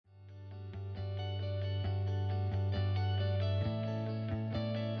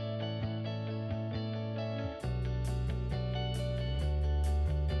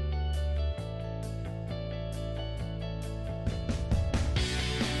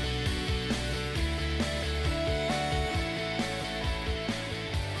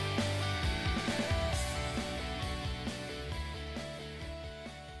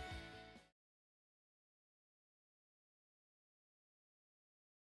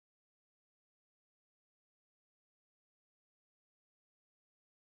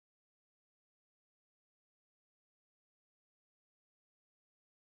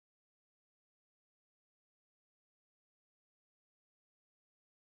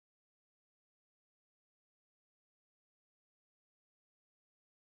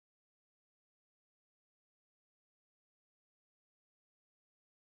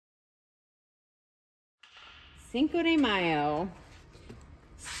Cinco de Mayo.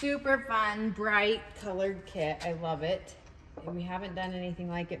 Super fun, bright colored kit. I love it. And we haven't done anything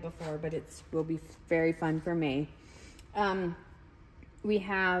like it before, but will be very fun for May. We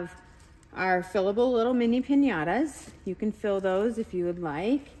have our fillable little mini piñatas. You can fill those if you would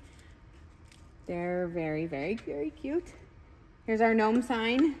like. They're very, very, very cute. Here's our gnome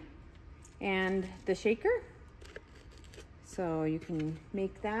sign and the shaker. So you can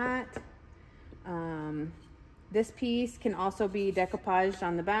make that. This piece can also be decoupaged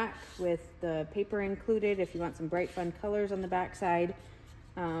on the back with the paper included if you want some bright fun colors on the back side.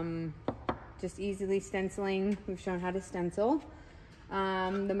 Just easily stenciling. We've shown how to stencil.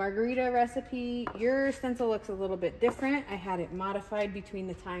 The margarita recipe, your stencil looks a little bit different. I had it modified between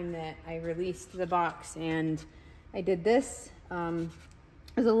the time that I released the box and I did this. It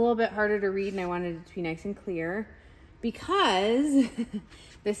was a little bit harder to read and I wanted it to be nice and clear because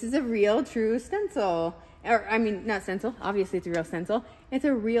this is a real true stencil. Or I mean, not stencil, obviously it's a real stencil. It's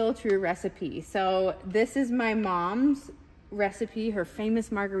a real true recipe. So this is my mom's recipe, her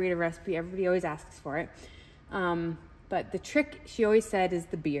famous margarita recipe. Everybody always asks for it. But the trick, she always said, is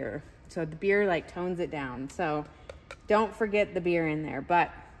the beer. So the beer like tones it down. So don't forget the beer in there,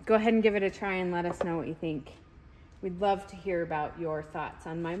 but go ahead and give it a try and let us know what you think. We'd love to hear about your thoughts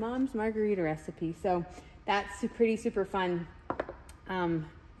on my mom's margarita recipe. So that's a pretty super fun,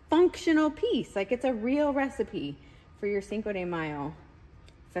 functional piece. Like it's a real recipe for your Cinco de Mayo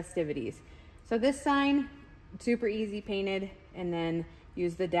festivities. So this sign, super easy painted, and then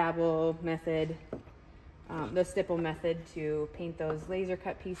use the dabble method, the stipple method to paint those laser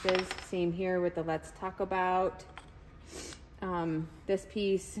cut pieces. Same here with the let's talk about. This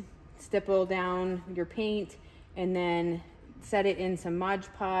piece, stipple down your paint and then set it in some Mod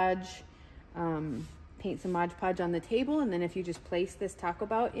Podge. Paint some Mod Podge on the table, and then if you just place this taco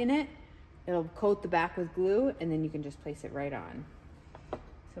bout in it, it'll coat the back with glue, and then you can just place it right on.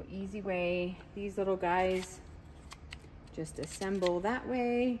 So easy way. These little guys just assemble that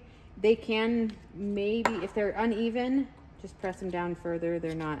way. They can maybe, if they're uneven, just press them down further.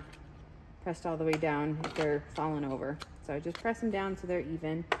 They're not pressed all the way down if they're falling over. So just press them down so they're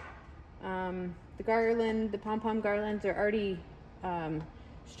even. The garland, the pom-pom garlands are already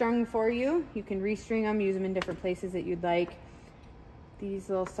strung for you. You can restring them, use them in different places that you'd like. These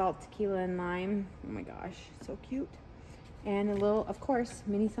little salt, tequila, and lime. Oh my gosh, so cute. And a little, of course,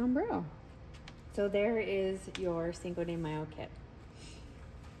 mini sombrero. So there is your Cinco de Mayo kit.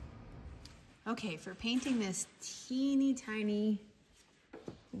 Okay, for painting this teeny tiny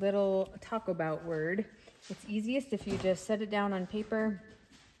little taco bout word, it's easiest if you just set it down on paper,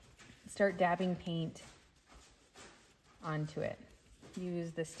 start dabbing paint onto it.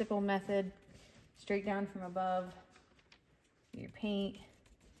 Use the stipple method, straight down from above, your paint,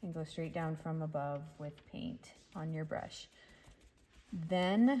 and go straight down from above with paint on your brush.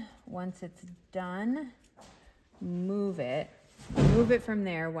 Then, once it's done, move it from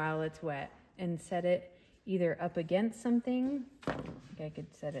there while it's wet and set it either up against something. I think I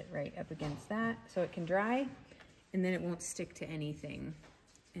could set it right up against that so it can dry, and then it won't stick to anything.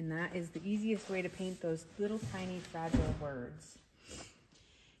 And that is the easiest way to paint those little tiny fragile words.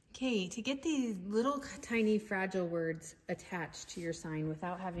 Okay, to get these little tiny fragile words attached to your sign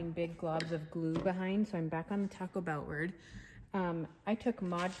without having big globs of glue behind, so I'm back on the taco bout word. I took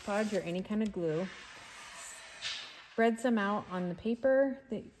Mod Podge or any kind of glue, spread some out on the paper,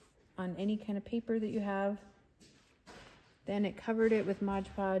 on any kind of paper that you have, then it covered it with Mod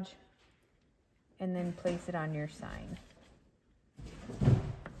Podge, and then place it on your sign.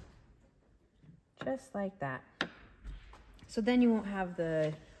 Just like that. So then you won't have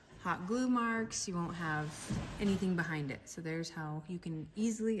the hot glue marks, you won't have anything behind it. So there's how you can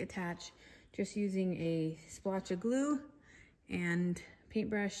easily attach just using a splotch of glue and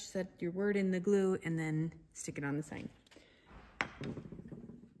paintbrush, set your word in the glue, and then stick it on the sign.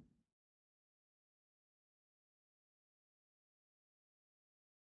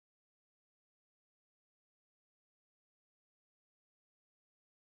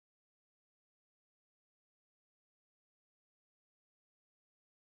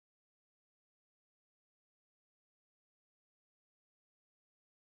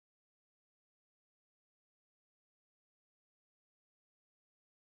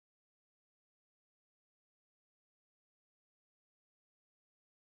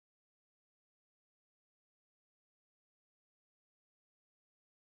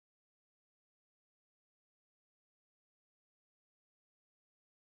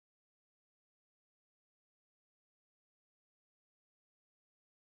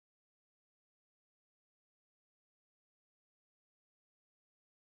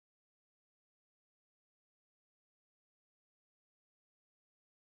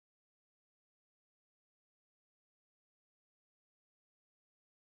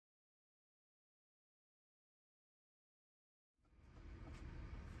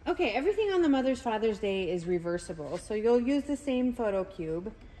 Okay, everything on the Father's Day is reversible. So you'll use the same photo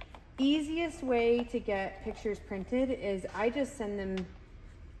cube. Easiest way to get pictures printed is I just send them,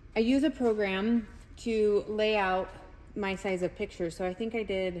 I use a program to lay out my size of pictures. So I think I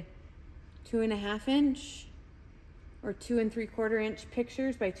did 2.5 inch or 2 3/4 inch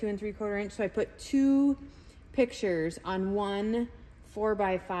pictures by 2 3/4 inch. So I put 2 pictures on one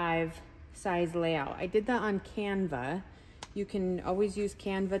 4x5 size layout. I did that on Canva. You can always use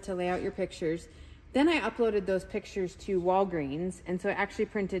Canva to lay out your pictures. Then I uploaded those pictures to Walgreens, and so I actually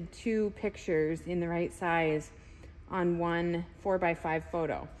printed 2 pictures in the right size on one 4x5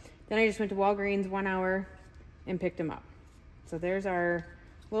 photo. Then I just went to Walgreens 1 hour and picked them up. So there's our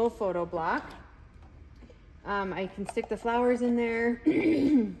little photo block. I can stick the flowers in there.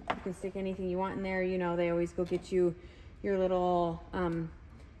 You can stick anything you want in there. You know, they always go get you your little,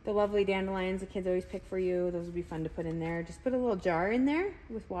 the lovely dandelions the kids always pick for you. Those would be fun to put in there. Just put a little jar in there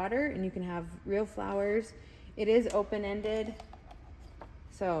with water and you can have real flowers. It is open-ended,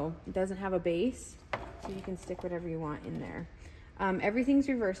 so it doesn't have a base, so you can stick whatever you want in there. Everything's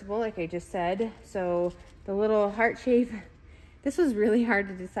reversible, like I just said. So the little heart shape, this was really hard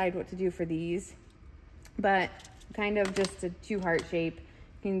to decide what to do for these, but kind of just a 2 heart shape.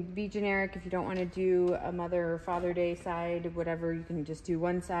 Can be generic if you don't want to do a Mother or Father Day side, whatever, you can just do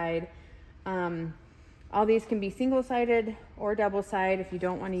one side. All these can be single-sided or double-sided. If you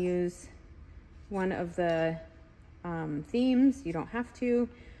don't want to use one of the themes, you don't have to.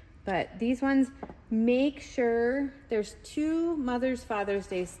 But these ones, make sure there's 2 Father's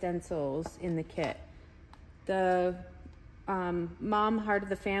Day stencils in the kit. The Mom, Heart of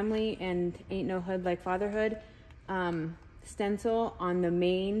the Family, and Ain't No Hood Like Fatherhood stencil on the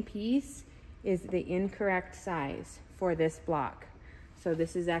main piece is the incorrect size for this block. So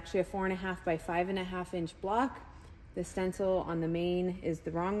this is actually a 4.5 by 5.5 inch block. The stencil on the main is the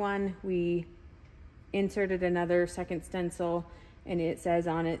wrong one. We inserted another second stencil and it says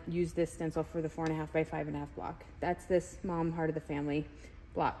on it, use this stencil for the 4.5 by 5.5 block. That's this Mom, Heart of the Family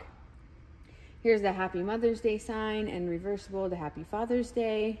block. Here's the Happy Mother's Day sign and reversible to Happy Father's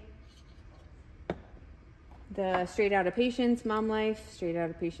Day. The Straight Outta Patience Mom Life, Straight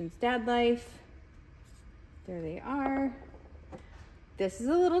Outta Patience Dad Life. There they are. This is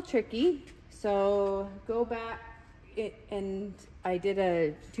a little tricky, so go back and I did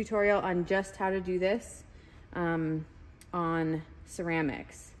a tutorial on just how to do this on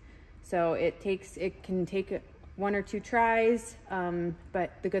ceramics. So it can take 1 or 2 tries,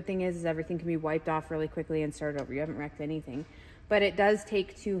 but the good thing is everything can be wiped off really quickly and start over. You haven't wrecked anything. But it does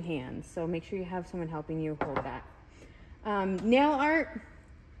take 2 hands, so make sure you have someone helping you hold that. Nail art,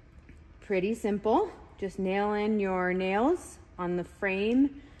 pretty simple. Just nail in your nails on the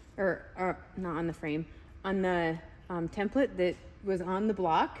frame, or not on the frame, on the template that was on the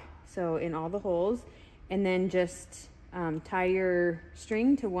block, so in all the holes, and then just tie your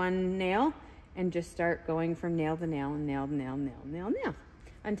string to one nail and just start going from nail to nail and nail to nail, nail, nail, nail,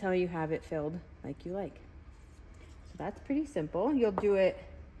 until you have it filled like you like. So that's pretty simple. You'll do it,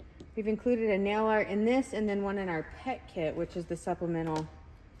 we've included a nail art in this and then one in our pet kit, which is the supplemental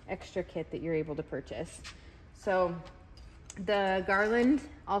extra kit that you're able to purchase. So the garland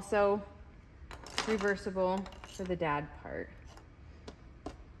also reversible for the dad part.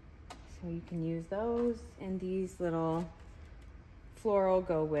 So you can use those, and these little floral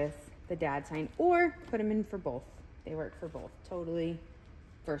go with the dad sign, or put them in for both. They work for both, totally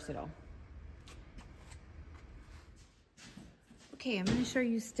versatile. Okay, I'm going to show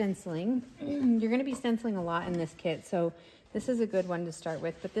you stenciling. You're going to be stenciling a lot in this kit, so this is a good one to start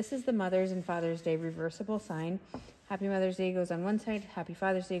with. But this is the Mother's and Father's Day reversible sign. Happy Mother's Day goes on one side, Happy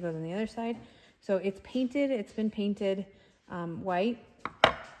Father's Day goes on the other side. So it's painted, it's been painted white,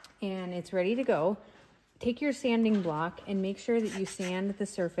 and it's ready to go. Take your sanding block and make sure that you sand the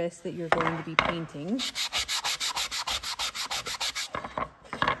surface that you're going to be painting.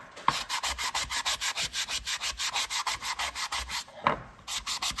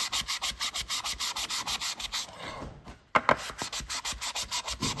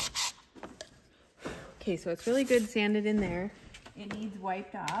 Okay, so it's really good sanded in there. It needs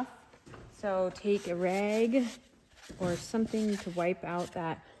wiped off. So take a rag or something to wipe out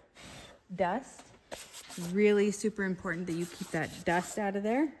that dust. It's really super important that you keep that dust out of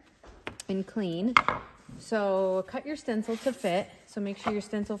there and clean. So cut your stencil to fit. So make sure your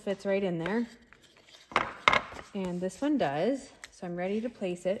stencil fits right in there. And this one does. So I'm ready to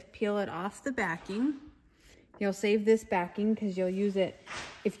place it. Peel it off the backing. You'll save this backing because you'll use it.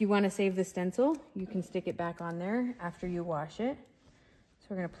 If you want to save the stencil, you can stick it back on there after you wash it. So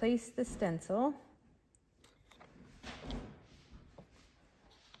we're going to place the stencil.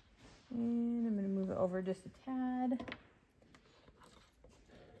 And I'm gonna move it over just a tad.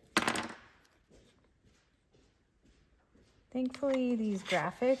 Thankfully, these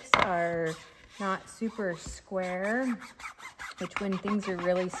graphics are not super square, which when things are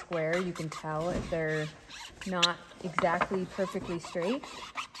really square, you can tell if they're not exactly perfectly straight.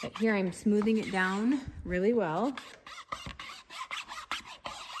 But here I'm smoothing it down really well.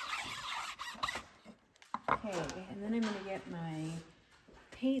 Okay, and then I'm gonna get my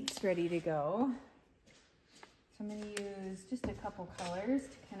paints ready to go. So I'm gonna use just a couple colors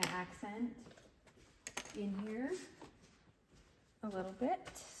to kind of accent in here a little bit.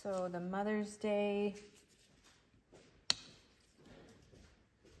 So the Mother's Day.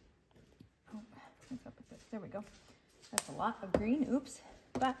 Oh, what's up with this? There we go. That's a lot of green, oops.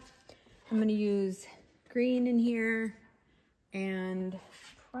 But I'm gonna use green in here and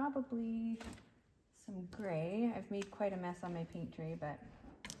probably some gray. I've made quite a mess on my paint tray, but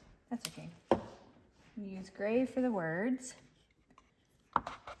that's okay. I'm gonna use gray for the words.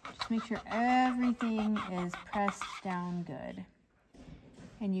 Just make sure everything is pressed down good.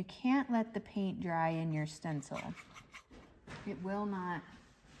 And you can't let the paint dry in your stencil. It will not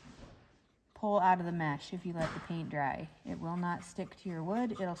pull out of the mesh if you let the paint dry. It will not stick to your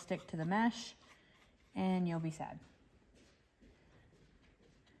wood, it'll stick to the mesh, and you'll be sad.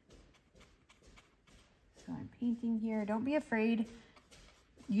 So I'm painting here. Don't be afraid.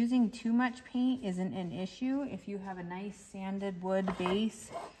 Using too much paint isn't an issue. If you have a nice sanded wood base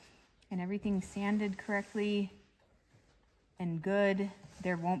and everything's sanded correctly and good,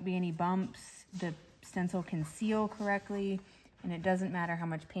 there won't be any bumps. The stencil can seal correctly, and it doesn't matter how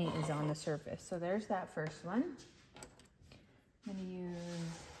much paint is on the surface. So there's that first one. I'm gonna use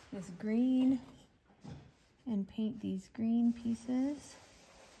this green and paint these green pieces.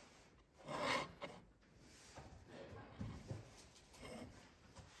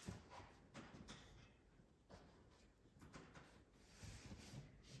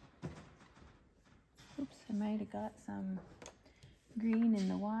 Oops, I might have got some green in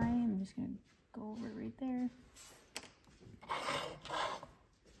the Y. I'm just gonna go over it right there.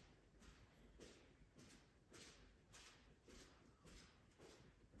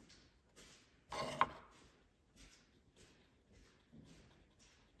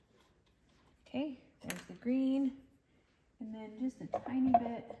 Okay, there's the green, and then just a tiny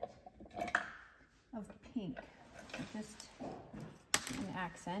bit of pink, just an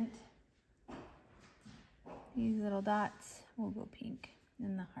accent. These little dots will go pink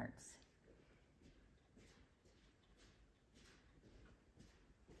in the hearts.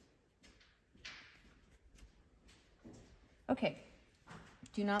 Okay,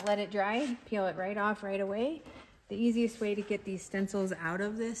 do not let it dry. Peel it right off right away. The easiest way to get these stencils out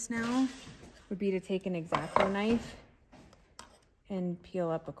of this now would be to take an X-Acto knife and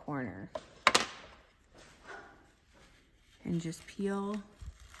peel up a corner. And just peel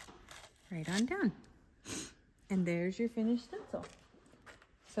right on down. And there's your finished stencil.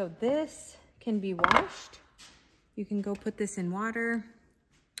 So this can be washed. You can go put this in water,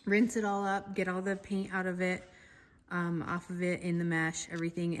 rinse it all up, get all the paint out of it, off of it in the mesh,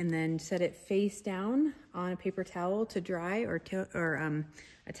 everything, and then set it face down on a paper towel to dry, or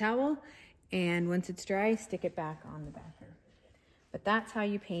a towel. And once it's dry, stick it back on the backer. But that's how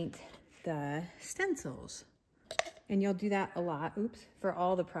you paint the stencils. And you'll do that a lot, oops, for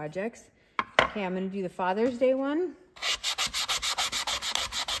all the projects. Okay, I'm gonna do the Father's Day one.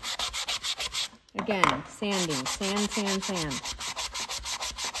 Again, sanding, sand, sand, sand.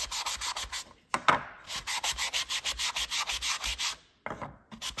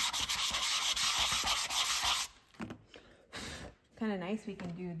 Kind of nice, we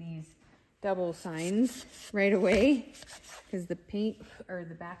can do these double signs right away because the paint or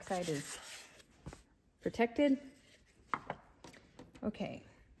the backside is protected. Okay,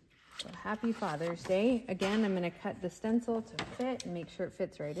 so happy Father's Day. Again, I'm gonna cut the stencil to fit and make sure it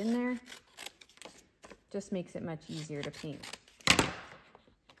fits right in there. Just makes it much easier to paint. A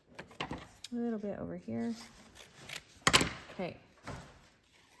little bit over here. Okay.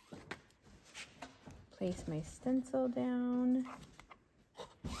 Place my stencil down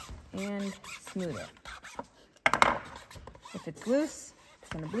and smooth it. If it's loose, it's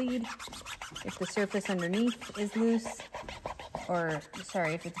gonna bleed. If the surface underneath is loose, or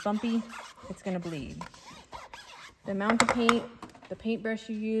sorry, if it's bumpy, it's gonna bleed. The amount of paint, the paintbrush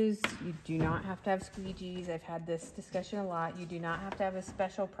you use, you do not have to have squeegees. I've had this discussion a lot. You do not have to have a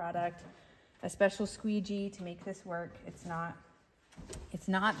special product, a special squeegee to make this work. It's not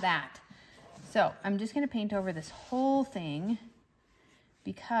that. So I'm just gonna paint over this whole thing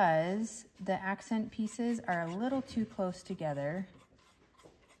because the accent pieces are a little too close together.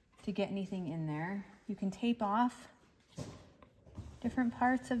 to get anything in there. You can tape off different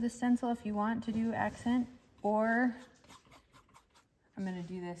parts of the stencil if you want to do accent, or I'm gonna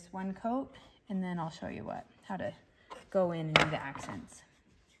do this one coat and then I'll show you how to go in and do the accents.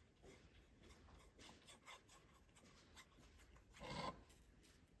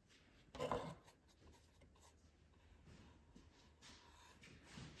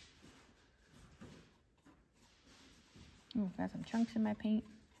 Ooh, got some chunks in my paint.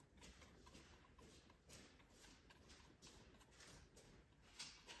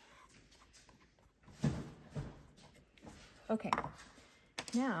 Okay,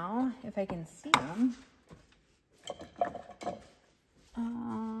 now if I can see them,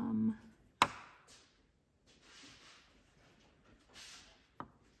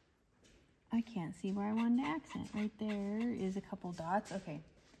 I can't see where I wanted to accent. Right there is a couple dots. Okay,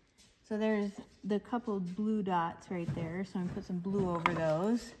 so there's the couple blue dots right there. So I'm gonna put some blue over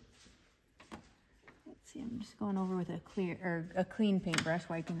those. Let's see, I'm just going over with a clean paintbrush,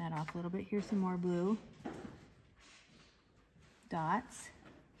 wiping that off a little bit. Here's some more blue dots.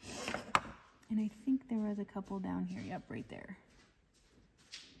 And I think there was a couple down here. Yep, right there.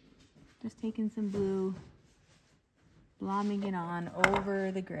 Just taking some blue, blobbing it on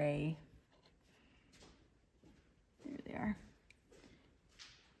over the gray. There they are.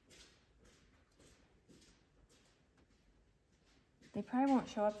 They probably won't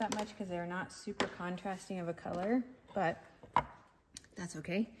show up that much because they're not super contrasting of a color, but that's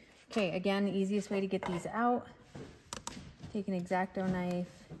okay. Okay, again, the easiest way to get these out, take an X-Acto knife,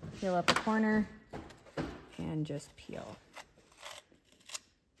 peel up a corner, and just peel.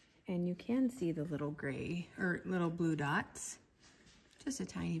 And you can see the little gray, or little blue dots, just a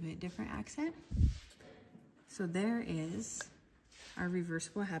tiny bit different accent. So there is our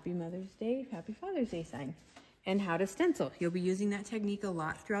reversible Happy Mother's Day, Happy Father's Day sign. And how to stencil. You'll be using that technique a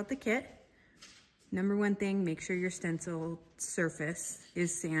lot throughout the kit. Number one thing, make sure your stencil surface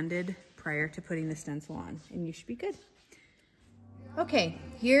is sanded prior to putting the stencil on, and you should be good. Okay,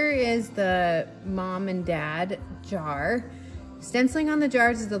 here is the mom and dad jar. Stenciling on the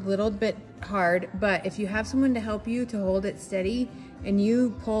jars is a little bit hard, but if you have someone to help you to hold it steady and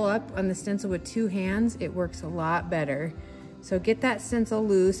you pull up on the stencil with two hands, it works a lot better. So get that stencil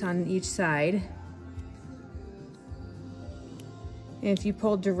loose on each side. And if you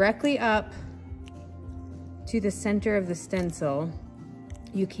pull directly up to the center of the stencil,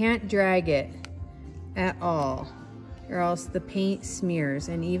 you can't drag it at all, or else the paint smears.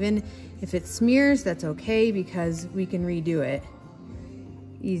 And even if it smears, that's okay because we can redo it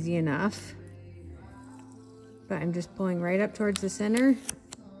easy enough. But I'm just pulling right up towards the center,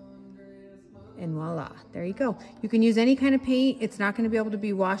 and voila, there you go. You can use any kind of paint. It's not going to be able to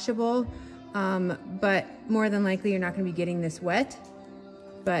be washable, but more than likely you're not going to be getting this wet.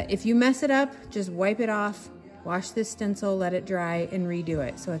 But if you mess it up, just wipe it off, wash this stencil, let it dry, and redo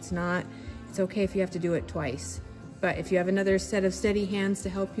it. So it's okay if you have to do it twice. But if you have another set of steady hands to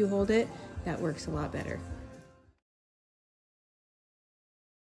help you hold it, that works a lot better.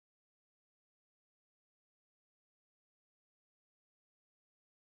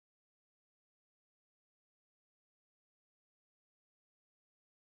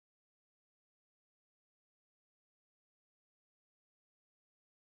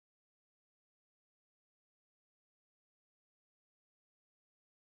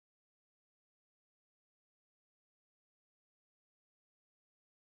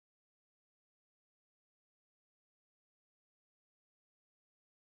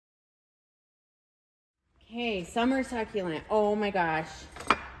 Okay, summer succulent. Oh my gosh.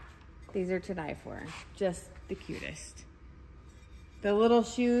 These are to die for. Just the cutest. The little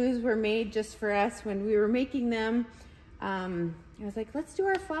shoes were made just for us when we were making them. I was like, let's do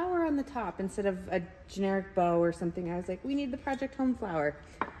our flower on the top instead of a generic bow or something. I was like, we need the Project Home flower.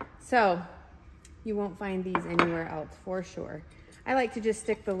 So you won't find these anywhere else for sure. I like to just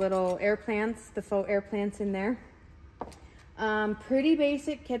stick the little air plants, the faux air plants in there. Pretty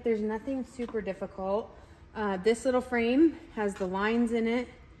basic kit. There's nothing super difficult. This little frame has the lines in it.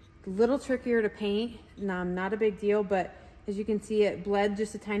 A little trickier to paint. Not a big deal, but as you can see, it bled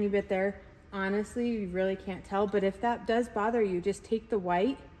just a tiny bit there. Honestly, you really can't tell, but if that does bother you, just take the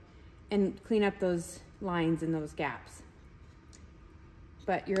white and clean up those lines and those gaps.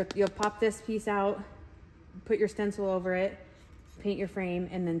 But you'll pop this piece out, put your stencil over it, paint your frame,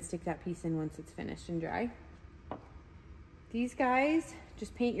 and then stick that piece in once it's finished and dry. These guys,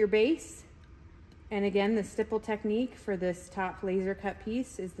 just paint your base. And again, the stipple technique for this top laser cut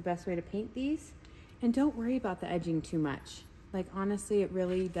piece is the best way to paint these. And don't worry about the edging too much. Like honestly, it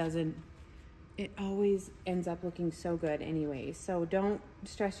really doesn't it always ends up looking so good anyway. So don't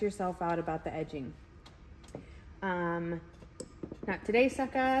stress yourself out about the edging. Not today,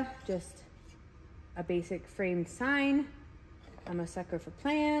 sucker, just a basic framed sign. I'm a sucker for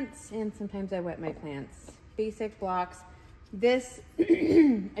plants, and sometimes I wet my plants. Basic blocks. This,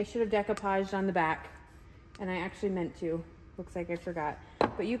 I should have decoupaged on the back, and I actually meant to. Looks like I forgot.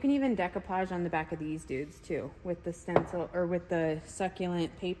 But you can even decoupage on the back of these dudes too, with the stencil, or with the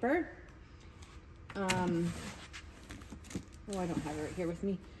succulent paper. Oh, I don't have it right here with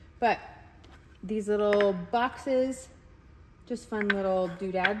me. But these little boxes, just fun little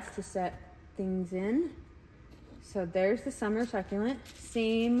doodads to set things in. So there's the summer succulent.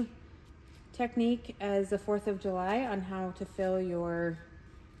 Same technique as the 4th of July on how to fill your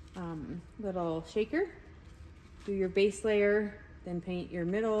little shaker. Do your base layer, then paint your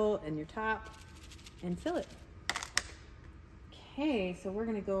middle and your top and fill it. Okay, so we're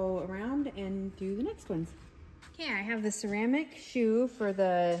gonna go around and do the next ones. Okay, I have the ceramic shoe for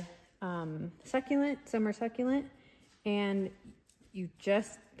the succulent, summer succulent, and you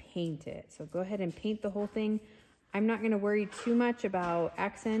just paint it. So go ahead and paint the whole thing. I'm not gonna worry too much about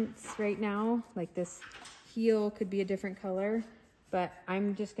accents right now. Like this heel could be a different color, but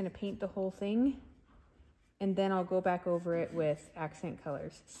I'm just gonna paint the whole thing, and then I'll go back over it with accent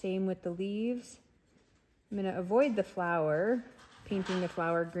colors. Same with the leaves. I'm gonna avoid the flower, painting the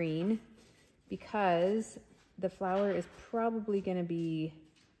flower green, because the flower is probably gonna be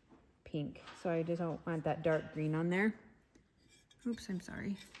pink. So I just don't want that dark green on there. Oops, I'm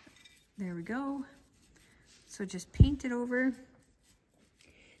sorry. There we go. So just paint it over.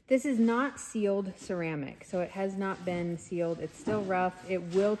 This is not sealed ceramic, so it has not been sealed. It's still rough. It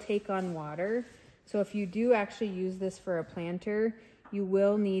will take on water. So if you do actually use this for a planter, you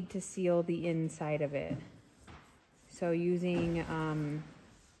will need to seal the inside of it. So using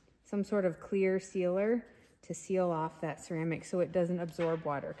some sort of clear sealer to seal off that ceramic so it doesn't absorb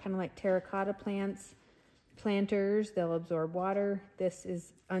water. Kind of like terracotta planters, they'll absorb water. This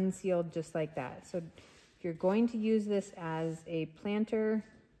is unsealed just like that. So if you're going to use this as a planter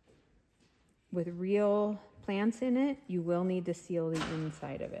with real plants in it, you will need to seal the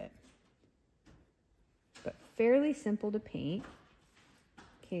inside of it. But fairly simple to paint.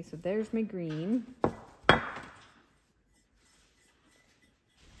 Okay, so there's my green.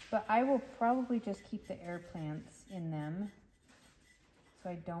 But I will probably just keep the air plants in them so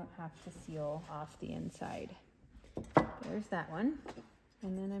I don't have to seal off the inside. There's that one.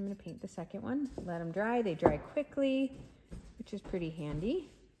 And then I'm gonna paint the second one. Let them dry. They dry quickly, which is pretty handy.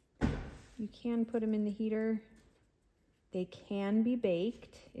 You can put them in the heater. They can be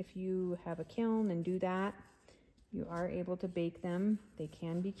baked. If you have a kiln and do that, you are able to bake them. They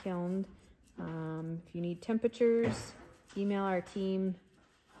can be kilned. If you need temperatures, email our team.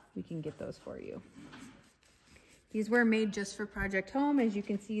 We can get those for you. These were made just for Project Home. As you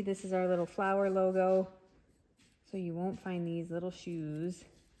can see, this is our little flower logo. So you won't find these little shoes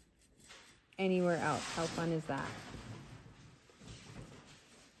anywhere else. How fun is that?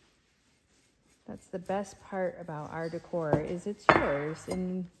 That's the best part about our decor, is it's yours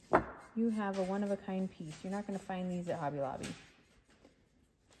and you have a one-of-a-kind piece. You're not gonna find these at Hobby Lobby.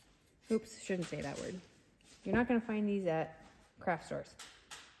 Oops, shouldn't say that word. You're not gonna find these at craft stores.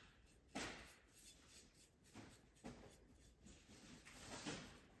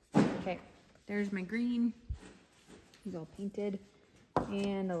 Okay, there's my green. He's all painted,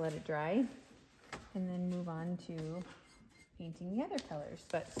 and I'll let it dry and then move on to painting the other colors.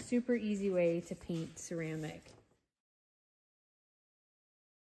 But super easy way to paint ceramic.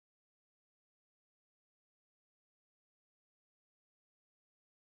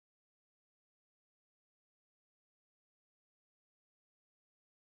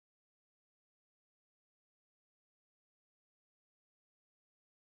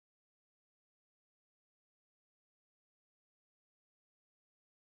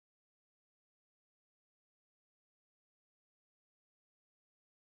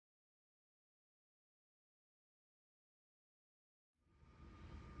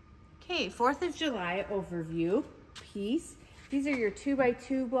 Okay, 4th of July overview piece. These are your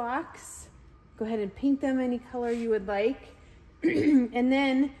 2x2 blocks. Go ahead and paint them any color you would like. And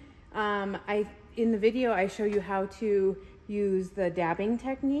then in the video, I show you how to use the dabbing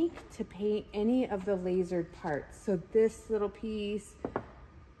technique to paint any of the lasered parts. So this little piece,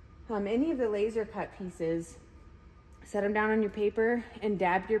 any of the laser cut pieces, set them down on your paper and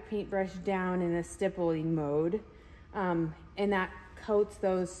dab your paintbrush down in a stippling mode. And that coats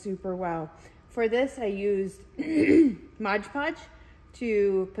those super well. For this, I used Mod Podge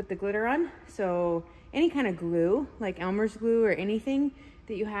to put the glitter on. So any kind of glue, like Elmer's glue or anything,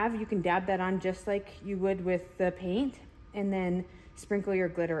 that you have, you can dab that on just like you would with the paint, and then sprinkle your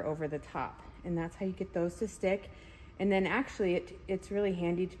glitter over the top. And that's how you get those to stick. And then actually it's really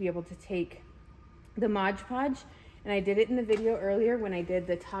handy to be able to take the Mod Podge, and I did it in the video earlier when I did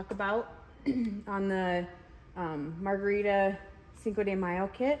the talk about on the Margarita Cinco de Mayo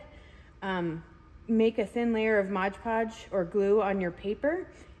kit. Make a thin layer of Mod Podge or glue on your paper,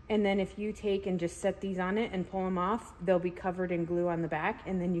 and then if you take and just set these on it and pull them off, they'll be covered in glue on the back,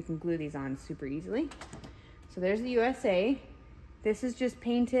 and then you can glue these on super easily. So there's the USA. This is just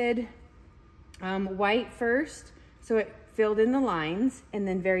painted white first, so it filled in the lines, and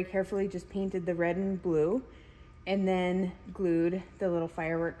then very carefully just painted the red and blue, and then glued the little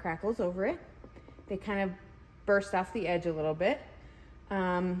firework crackles over it. They kind of burst off the edge a little bit.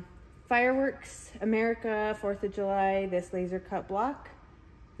 Fireworks, America, 4th of July, this laser cut block.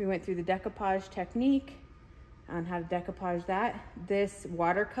 We went through the decoupage technique on how to decoupage that. This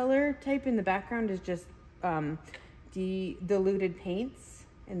watercolor type in the background is just diluted paints,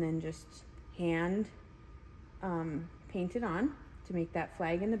 and then just hand painted on to make that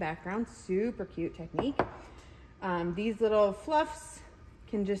flag in the background. Super cute technique. These little fluffs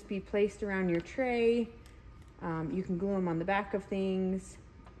can just be placed around your tray. You can glue them on the back of things,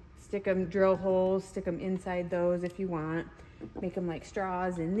 stick them, drill holes, stick them inside those if you want. Make them like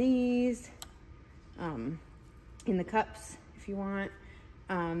straws in these, in the cups if you want.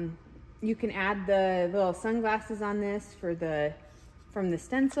 You can add the little sunglasses on this from the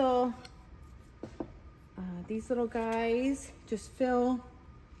stencil. These little guys just fill,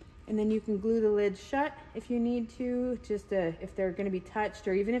 and then you can glue the lid shut if you need to, just if they're going to be touched,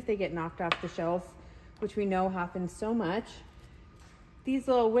 or even if they get knocked off the shelf, which we know happens so much. These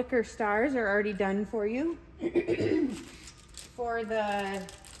little wicker stars are already done for you. For the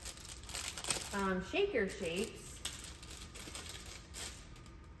shaker shapes,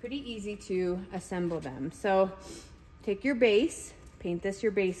 pretty easy to assemble them. So take your base, paint this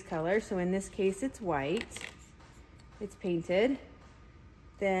your base color. So in this case, it's white. It's painted.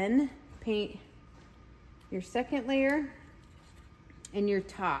 Then paint your second layer and your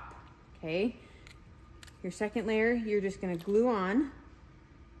top, okay? Your second layer, you're just gonna glue on.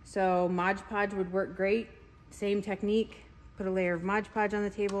 So Mod Podge would work great. Same technique. Put a layer of Mod Podge on the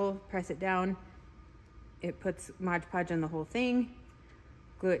table, press it down. It puts Mod Podge on the whole thing.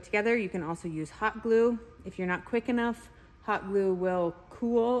 Glue it together. You can also use hot glue. If you're not quick enough, hot glue will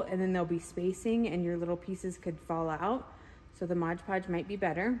cool, and then there'll be spacing and your little pieces could fall out. So the Mod Podge might be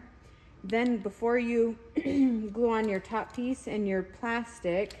better. Then before you glue on your top piece and your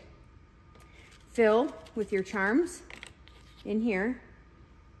plastic, fill with your charms in here.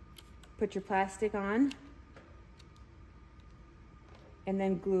 Put your plastic on, and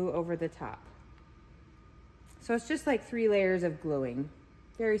then glue over the top. So it's just like 3 layers of gluing.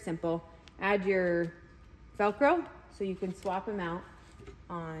 Very simple. Add your Velcro so you can swap them out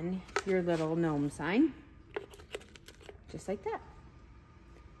on your little gnome sign. Just like that.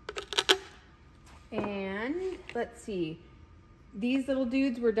 And let's see. These little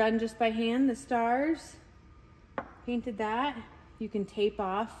dudes were done just by hand, the stars. Painted that. You can tape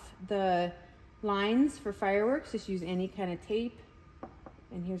off the lines for fireworks. Just use any kind of tape.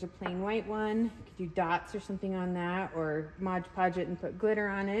 And here's a plain white one. You could do dots or something on that, or Mod Podge it and put glitter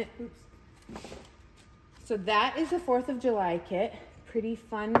on it. Oops. So that is the 4th of July kit. Pretty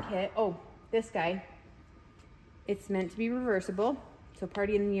fun kit. Oh, this guy. It's meant to be reversible. So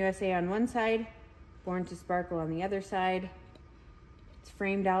Party in the USA on one side, Born to Sparkle on the other side. It's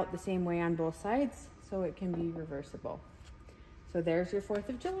framed out the same way on both sides, so it can be reversible. So there's your 4th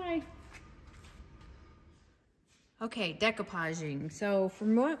of July. Okay, decoupaging. So for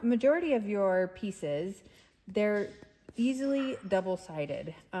majority of your pieces, they're easily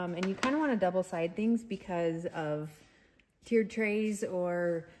double-sided. And you kind of want to double-side things because of tiered trays,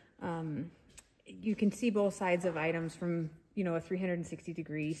 or you can see both sides of items from, you know, a 360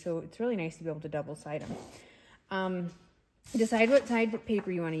 degree. So it's really nice to be able to double-side them. Decide what side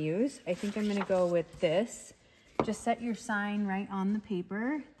paper you want to use. I think I'm going to go with this. Just set your sign right on the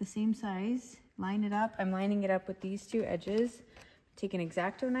paper, the same size. Line it up. I'm lining it up with these 2 edges. Take an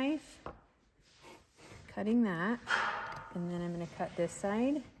X-Acto knife, cutting that, and then I'm going to cut this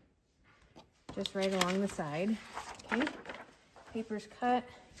side, just right along the side. Okay, paper's cut.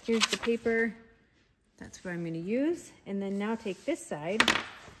 Here's the paper. That's what I'm going to use. And then now take this side,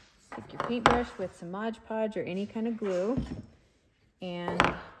 take your paintbrush with some Mod Podge or any kind of glue, and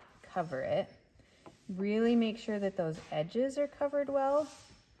cover it. Really make sure that those edges are covered well,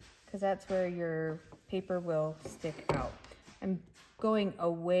 because that's where your paper will stick out. I'm going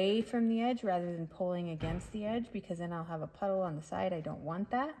away from the edge rather than pulling against the edge, because then I'll have a puddle on the side. I don't want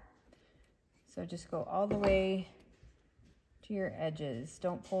that. So just go all the way to your edges.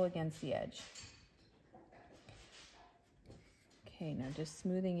 Don't pull against the edge. Okay, now just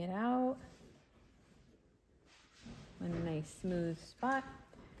smoothing it out. One nice smooth spot.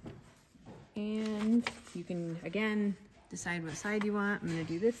 And you can, again, decide what side you want. I'm gonna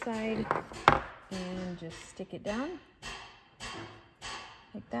do this side and just stick it down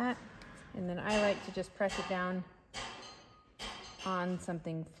like that. And then I like to just press it down on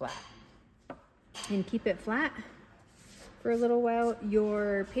something flat and keep it flat for a little while.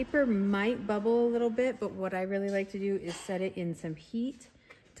 Your paper might bubble a little bit, but what I really like to do is set it in some heat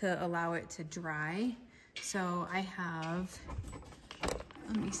to allow it to dry. So I have,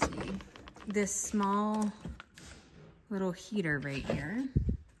 let me see, this small little heater right here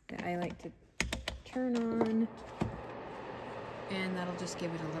that I like to turn on, and that'll just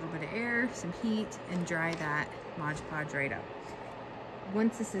give it a little bit of air, some heat, and dry that Mod Podge right up.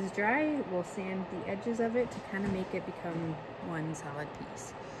 Once this is dry, we'll sand the edges of it to kind of make it become one solid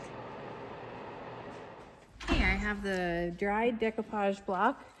piece. Okay, I have the dried decoupage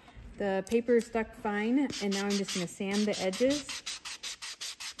block. The paper is stuck fine, and now I'm just going to sand the edges.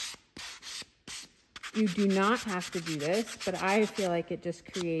 You do not have to do this, but I feel like it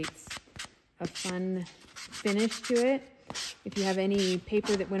just creates a fun finish to it. If you have any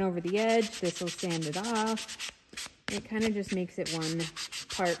paper that went over the edge, this will sand it off. It kind of just makes it one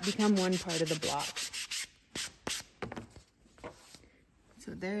part, become one part of the block.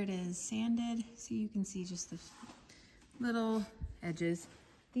 So there it is, sanded. So you can see just the little edges.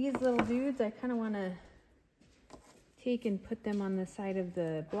 These little dudes, I kind of want to take and put them on the side of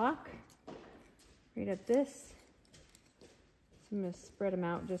the block, right up this. So I'm going to spread them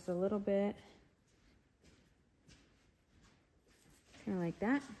out just a little bit. Kind of like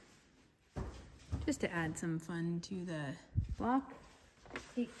that. Just to add some fun to the block.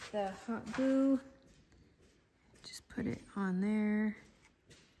 Take the hot glue, just put it on there,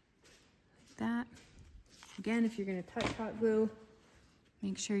 like that. Again, if you're going to touch hot glue,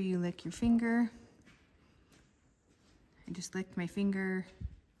 make sure you lick your finger. I just licked my finger,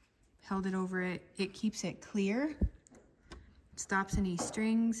 held it over it. It keeps it clear, stops any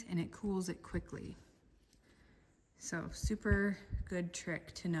strings, and it cools it quickly. So super good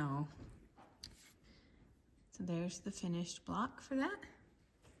trick to know. So there's the finished block for that.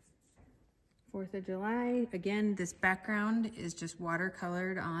 4th of July. Again, this background is just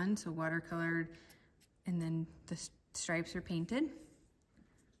watercolored on, so watercolored, and then the stripes are painted.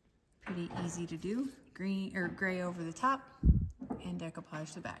 Pretty easy to do. Green or gray over the top and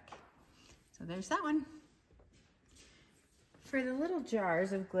decoupage the back. So there's that one. For the little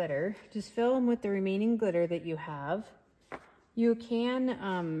jars of glitter, just fill them with the remaining glitter that you have. You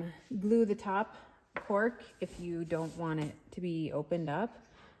can glue the top cork if you don't want it to be opened up.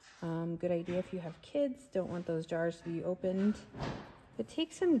 Good idea if you have kids, don't want those jars to be opened. But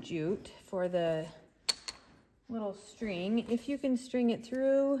take some jute for the little string. If you can string it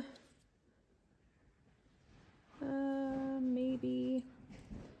through, maybe,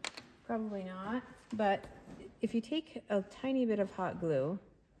 probably not. But if you take a tiny bit of hot glue,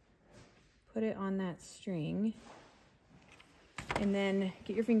 put it on that string, and then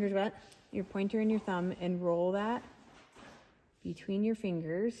get your fingers wet, your pointer and your thumb, and roll that between your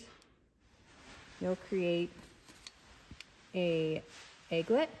fingers. You'll create a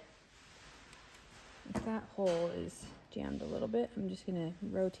egglet. If that hole is jammed a little bit, I'm just gonna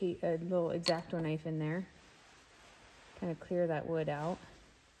rotate a little X-Acto knife in there, kind of clear that wood out.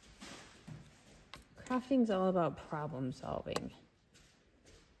 Crafting's all about problem solving.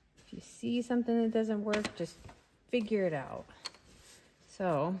 If you see something that doesn't work, just figure it out.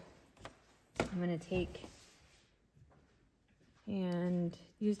 So I'm gonna take and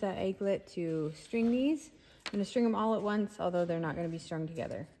use that egglet to string these. I'm gonna string them all at once, although they're not gonna be strung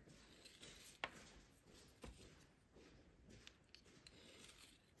together.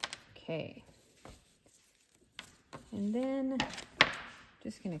 Okay. And then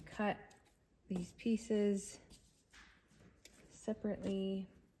just gonna cut these pieces separately,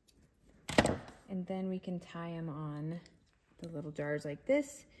 and then we can tie them on the little jars like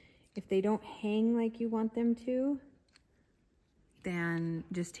this. If they don't hang like you want them to, then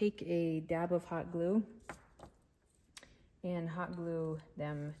just take a dab of hot glue and hot glue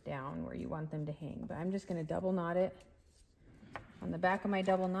them down where you want them to hang. But I'm just gonna double knot it. On the back of my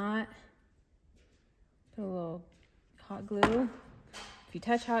double knot, put a little hot glue. If you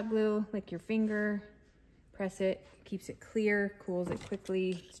touch hot glue, lick your finger, press it, keeps it clear, cools it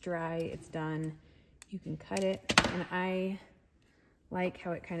quickly, it's dry, it's done. You can cut it, and I like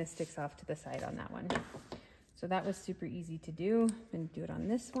how it kind of sticks off to the side on that one. So that was super easy to do. I'm gonna do it on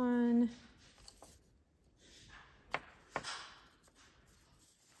this one.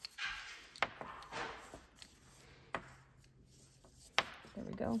 There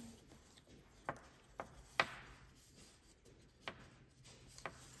we go.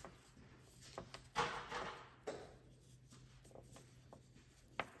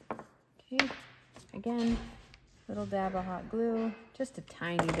 Okay, again, little dab of hot glue, just a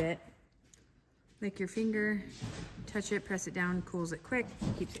tiny bit. Lick your finger, touch it, press it down, cools it quick,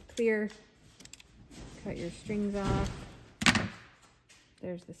 keeps it clear. Cut your strings off.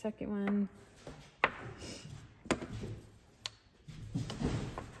 There's the second one.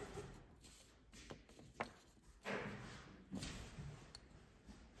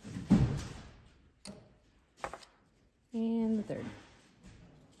 And the third.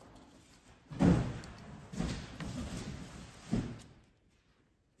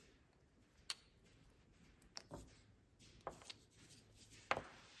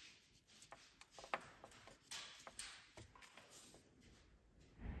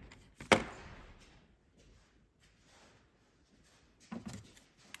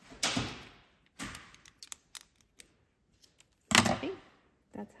 Okay,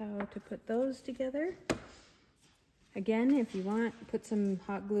 that's how to put those together. Again, if you want, put some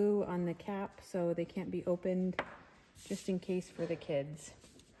hot glue on the cap so they can't be opened, just in case for the kids.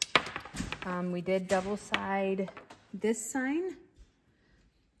 We did double side this sign.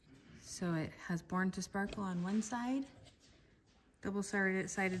 So it has Born to Sparkle on one side, double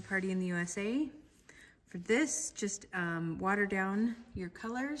sided Party in the USA. For this, just water down your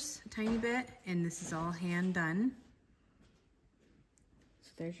colors a tiny bit, and this is all hand done.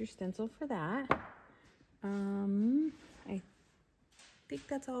 So there's your stencil for that. I think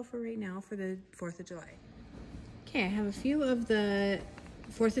that's all for right now for the 4th of July. Okay, I have a few of the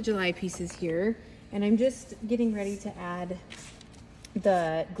 4th of July pieces here, and I'm just getting ready to add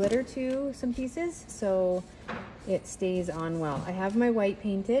the glitter to some pieces so it stays on well. I have my white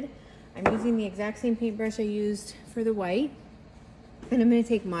painted. I'm using the exact same paintbrush I used for the white, and I'm going to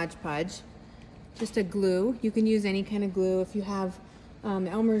take Mod Podge, just a glue. You can use any kind of glue if you have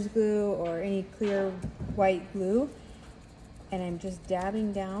Elmer's glue or any clear white glue, and I'm just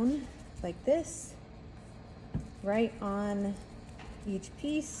dabbing down like this right on each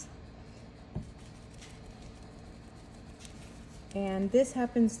piece. And this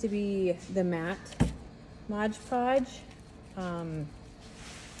happens to be the matte Mod Podge.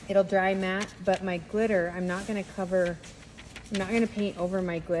 It'll dry matte, but my glitter, I'm not going to paint over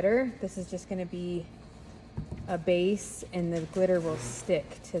my glitter. This is just going to be a base, and the glitter will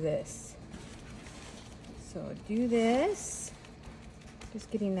stick to this. So do this, just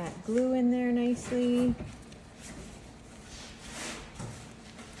getting that glue in there nicely.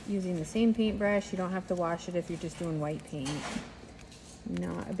 Using the same paintbrush, you don't have to wash it if you're just doing white paint.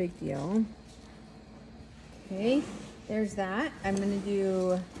 Not a big deal. Okay, there's that. I'm gonna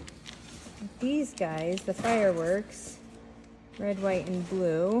do these guys, the fireworks. Red, white, and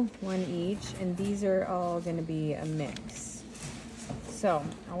blue, one each, and these are all going to be a mix. So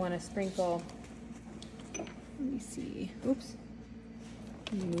I want to sprinkle, let me see, oops,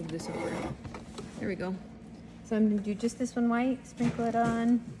 let me move this over. There we go. So I'm going to do just this one white, sprinkle it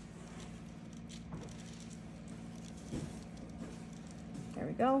on. There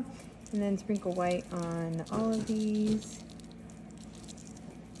we go. And then sprinkle white on all of these,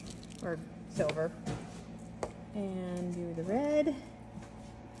 or silver. And do the red.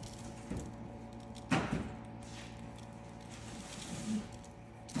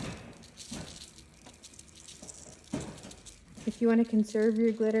 If you want to conserve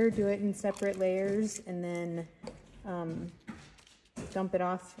your glitter, do it in separate layers and then dump it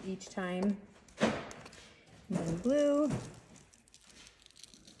off each time. And then blue.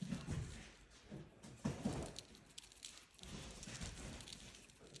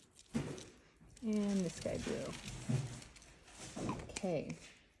 And the sky blue. Okay,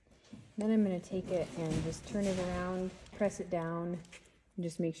 then I'm going to take it and just turn it around, press it down, and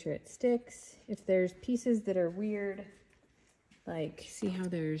just make sure it sticks. If there's pieces that are weird, like see how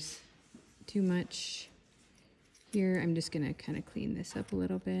there's too much here, I'm just going to kind of clean this up a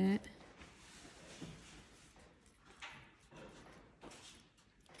little bit.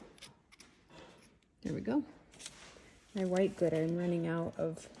 There we go. My white glitter, I'm running out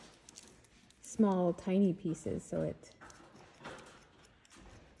of small tiny pieces, so it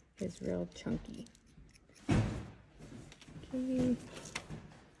is real chunky. Okay,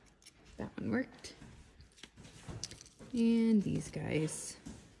 that one worked. And these guys,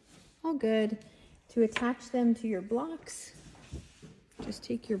 all good. To attach them to your blocks, just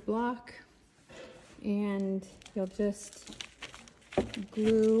take your block and you'll just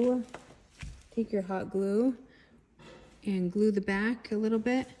glue, take your hot glue and glue the back a little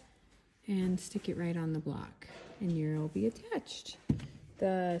bit and stick it right on the block and you'll be attached.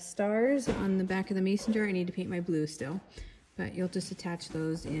 The stars on the back of the mason jar, I need to paint my blue still, but you'll just attach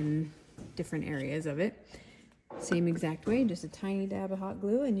those in different areas of it. Same exact way, just a tiny dab of hot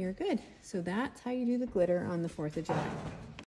glue and you're good. So that's how you do the glitter on the 4th of July.